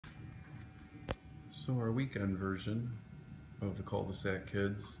So our weekend version of the cul-de-sac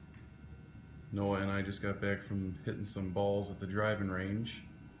kids. Noah and I just got back from hitting some balls at the driving range.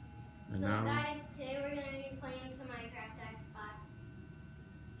 And so now, guys, today we're going to be playing some Minecraft Xbox.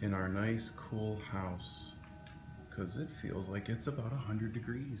 In our nice cool house. Because it feels like it's about 100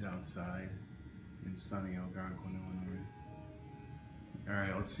 degrees outside in sunny Algonquin, Illinois.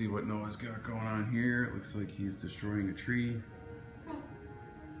 Alright, let's see what Noah's got going on here. It looks like he's destroying a tree.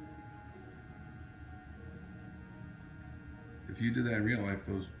 If you did that in real life,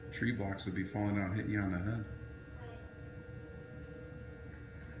 those tree blocks would be falling down, hitting you on the head.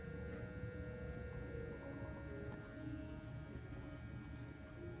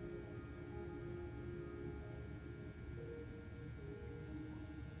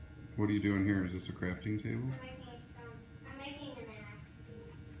 What are you doing here? Is this a crafting table? I'm making an axe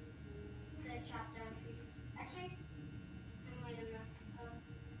to chop down trees. Actually, I'm going to mess this up.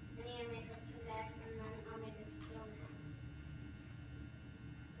 I need to make a pickaxe and then I'll make a stone axe.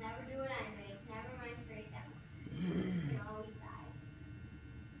 Never do what I'm doing. Never mind straight down. You always die.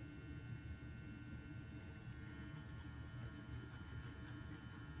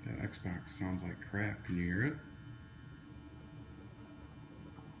 That Xbox sounds like crap. Can you hear it?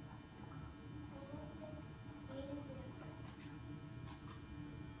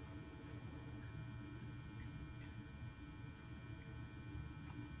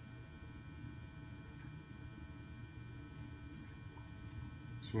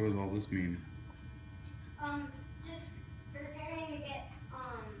 So what does all this mean? Just preparing to get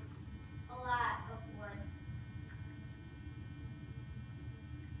a lot of wood.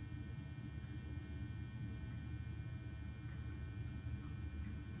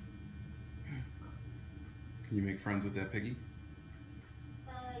 Can you make friends with that piggy?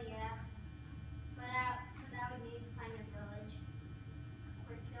 Yeah. But I would need to find a village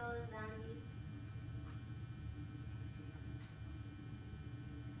or kill a zombie.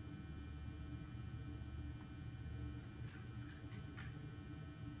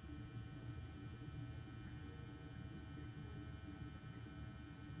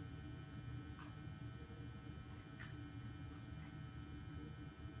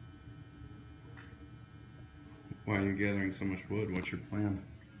 Why are you gathering so much wood? What's your plan?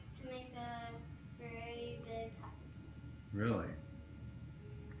 To make a very big house. Really?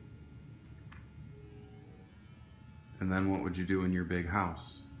 And then what would you do in your big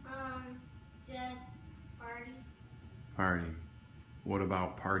house? Just party. Party. What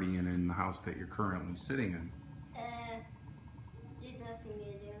about partying in the house that you're currently sitting in? Just nothing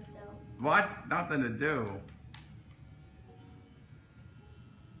to do, so. What? Nothing to do.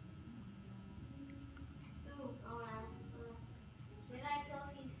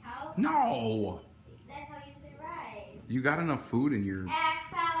 No! That's how you survive. You got enough food in your...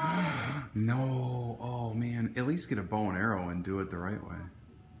 Axe power! No! Oh man, at least get a bow and arrow and do it the right way.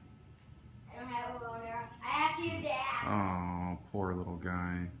 I don't have a bow and arrow. I have to use the axe. Oh, poor little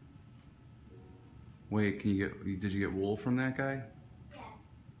guy. Wait, can you get... Did you get wool from that guy? Yes.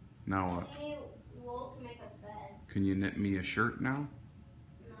 Now what? I need wool to make a bed. Can you knit me a shirt now?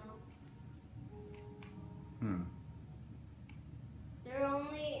 No. Hmm. They're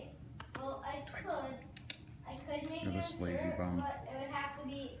only... Well, I could make You're you a this lazy shirt, bum. but it would have to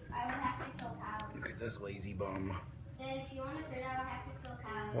be... I would have to kill cows. Look at this lazy bum. Then if you want a shirt, I would have to kill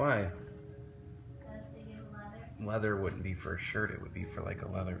cows. Why? Because they get leather. Leather wouldn't be for a shirt, it would be for like a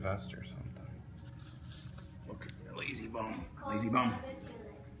leather vest or something. Look at that lazy bum. Lazy bum. Leather tunic.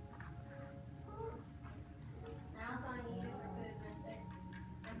 And also I need you for food, Spencer.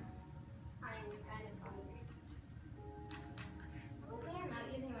 I'm kind of hungry. Hopefully I'm not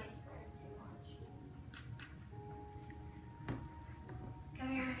using my sprint too much. Come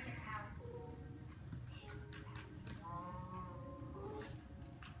here, Mr. Cow.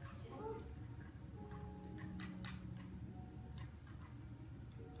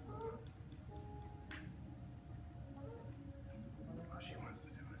 She wants to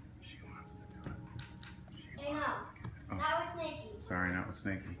do it. She wants to do it. She Hey, no. wants to get it. Not with Snaky. Sorry, not with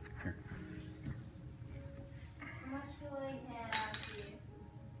Snaky. Here. How much do I have here?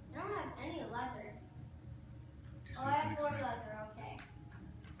 I don't have any leather. Do Oh, I have something 4 exciting. leather, okay.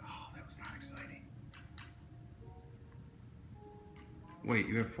 Oh, that was not exciting. Wait,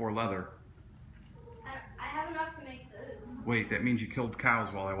 you have 4 leather. I have enough to make boots. Wait, that means you killed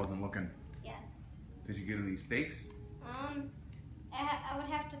cows while I wasn't looking. Yes. Did you get any steaks? I would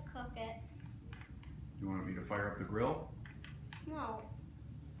have to cook it. You want me to fire up the grill? No.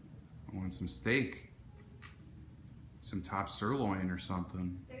 I want some steak. Some top sirloin or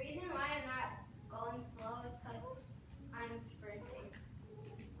something. The reason why I'm not going slow is because I'm sprinting.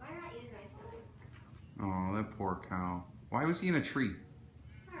 Why not use my time? Oh, that poor cow. Why was he in a tree?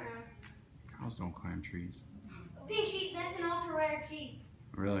 I don't know. Cows don't climb trees. A pink sheep, that's an ultra rare sheep.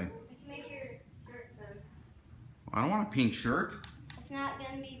 Really? I can make your shirt then. I don't want a pink shirt. It's not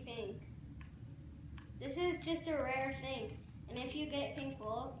gonna be pink. This is just a rare thing. And if you get pink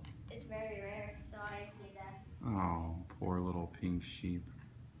wool, it's very rare. So I made that. Oh, poor little pink sheep.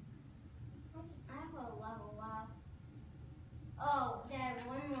 I have a level, wow. Oh, Dad,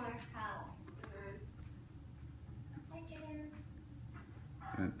 one more cow. Hi, chicken.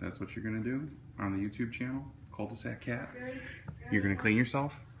 That's what you're gonna do on the YouTube channel? Cul-de-sac cat? Really? You're gonna clean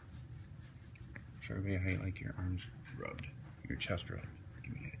yourself? Show everybody how you like your arms rubbed, your chest rubbed.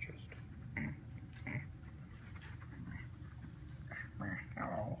 Give me that chest.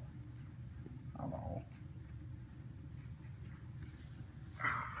 Hello. Hello.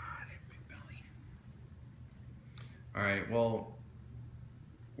 Ah, that big belly. All right, well,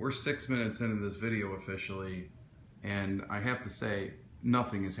 we're 6 minutes into this video officially, and I have to say,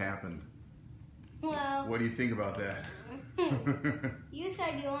 nothing has happened. Well, What do you think about that? you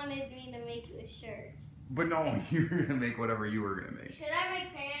said you wanted me to make you a shirt. But no, you were gonna make whatever you were gonna make. Should I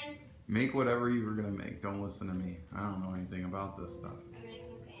make pants? Make whatever you were gonna make. Don't listen to me. I don't know anything about this stuff. I'm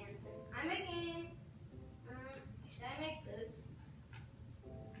making pants. I'm making. Should I make boots?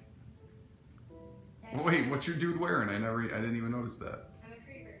 Dad, Wait, what's your dude wearing? I didn't even notice that. I'm a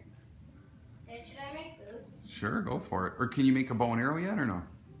creeper. Dad, should I make boots? Sure, go for it. Or can you make a bow and arrow yet, or no?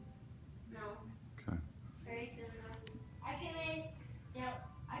 No. Okay. Very soon. I can make.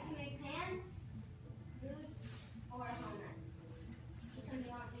 I can make pants, boots, or a helmet. Which one do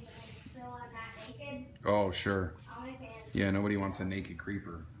you want me to make? So I'm not naked. Oh, sure. I'll make pants. Yeah, nobody wants a naked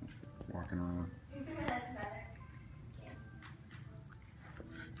creeper walking around. That's better.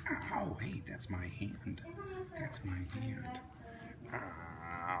 Ow, wait, that's my hand. That's my hand.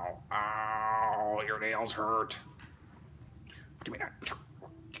 Ow, ow, your nails hurt. Give me that.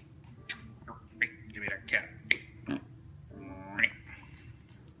 Give me that cat.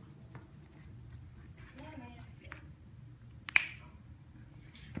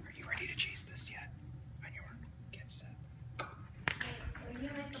 Are you ready to chase this yet? On your get set. You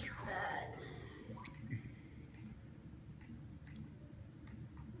make a bed.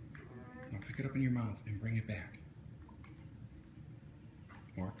 Now pick it up in your mouth and bring it back.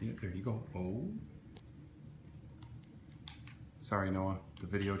 Or, yeah, there you go. Oh. Sorry, Noah. The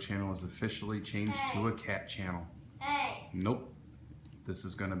video channel is officially changed to a cat channel. Hey. Nope. This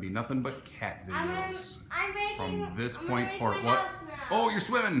is gonna be nothing but cat videos. I'm making. From this I'm point gonna make forward. my What? house now. Oh, you're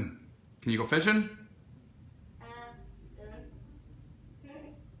swimming. Can you go fishing? Soon.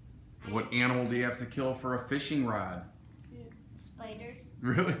 What animal do you have to kill for a fishing rod? Spiders.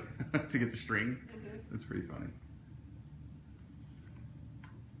 Really? To get the string? Mm-hmm. That's pretty funny.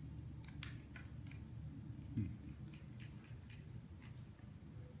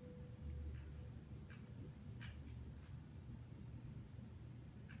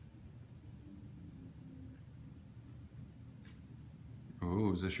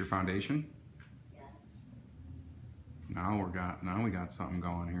 Oh, is this your foundation? Yes. Now we got something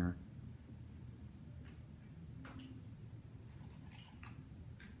going here.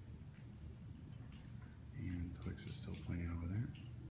 And Twix is still playing over there.